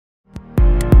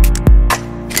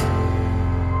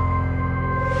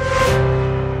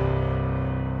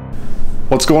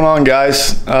What's going on,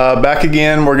 guys? Back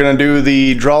again. We're going to do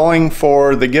the drawing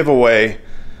for the giveaway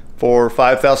for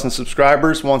 5,000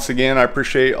 subscribers. Once again, I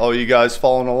appreciate all you guys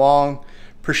following along.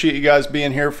 Appreciate you guys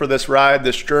being here for this ride,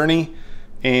 this journey.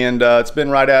 And it's been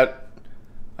right at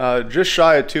just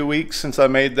shy of 2 weeks since I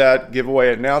made that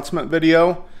giveaway announcement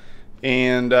video.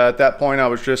 And at that point, I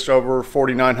was just over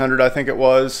 4,900, I think it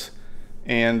was.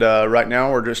 And right now,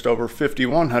 we're just over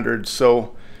 5,100.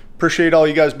 So appreciate all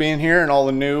you guys being here and all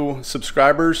the new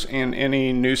subscribers and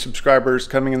any new subscribers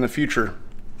coming in the future.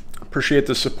 Appreciate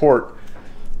the support.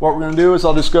 What we're going to do is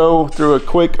I'll just go through a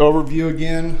quick overview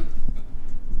again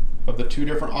of the two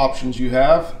different options you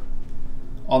have.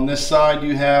 On this side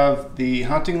you have the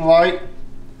hunting light.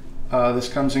 This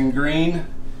comes in green.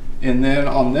 And then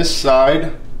on this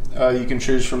side you can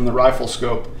choose from the rifle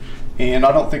scope. And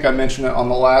I don't think I mentioned it on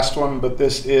the last one, but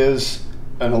this is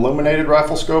an illuminated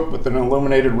rifle scope with an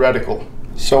illuminated reticle.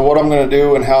 So what I'm going to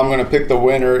do and how I'm going to pick the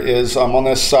winner is I'm on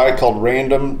this site called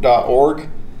random.org.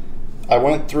 I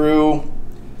went through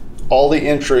all the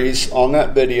entries on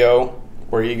that video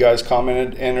where you guys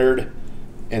commented, entered,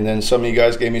 and then some of you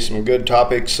guys gave me some good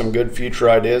topics, some good future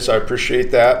ideas. I appreciate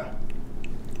that.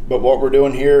 But what we're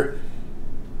doing here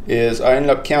is I ended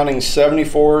up counting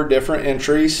 74 different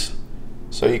entries.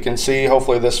 So you can see,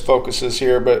 hopefully this focuses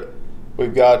here, but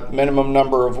we've got minimum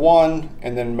number of 1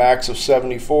 and then max of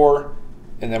 74.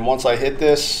 And then once I hit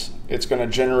this, it's going to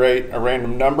generate a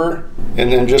random number. And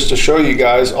then just to show you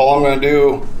guys, all I'm going to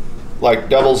do, like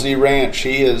Double Z Ranch,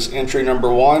 he is entry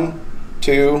number 1,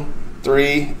 2,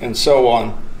 3, and so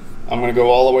on. I'm going to go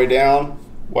all the way down.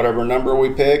 Whatever number we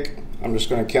pick, I'm just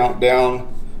going to count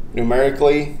down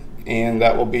numerically, and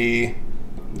that will be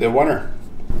the winner.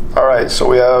 All right, so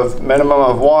we have minimum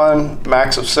of 1,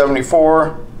 max of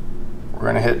 74.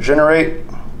 We're going to hit generate,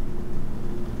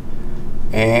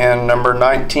 and number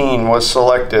 19 was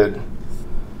selected.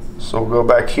 So we'll go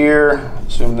back here,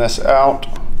 zoom this out.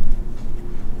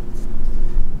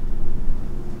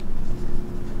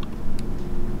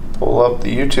 Pull up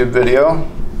the YouTube video.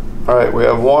 All right, we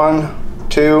have 1,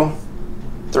 2,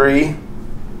 3,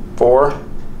 4,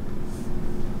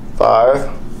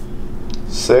 5,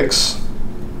 6,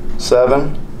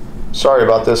 7. Sorry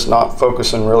about this not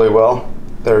focusing really well.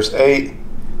 There's 8,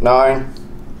 9,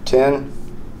 10,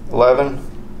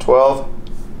 11, 12,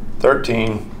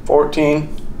 13,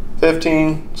 14,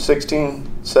 15, 16,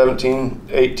 17,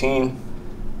 18,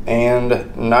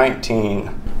 and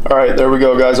 19. All right, there we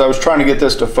go, guys. I was trying to get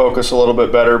this to focus a little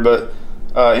bit better, but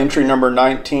entry number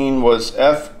 19 was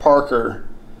F. Parker.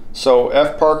 So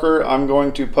F. Parker, I'm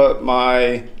going to put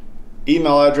my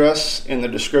email address in the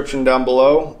description down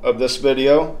below of this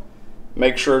video.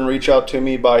 Make sure and reach out to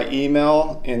me by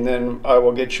email, and then I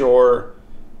will get your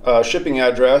shipping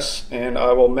address, and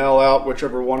I will mail out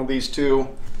whichever one of these two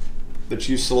that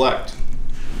you select.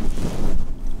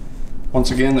 Once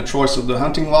again, the choice of the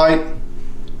hunting light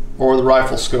or the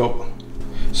rifle scope.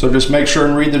 So just make sure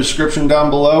and read the description down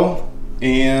below,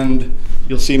 and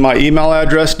you'll see my email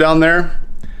address down there.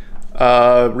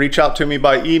 Reach out to me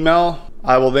by email.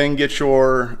 I will then get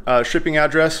your shipping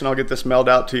address, and I'll get this mailed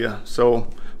out to you. So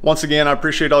once again, I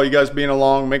appreciate all you guys being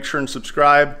along. Make sure and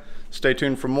subscribe. Stay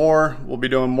tuned for more. We'll be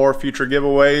doing more future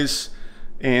giveaways.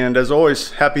 And as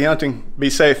always, happy hunting.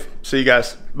 Be safe. See you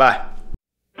guys. Bye.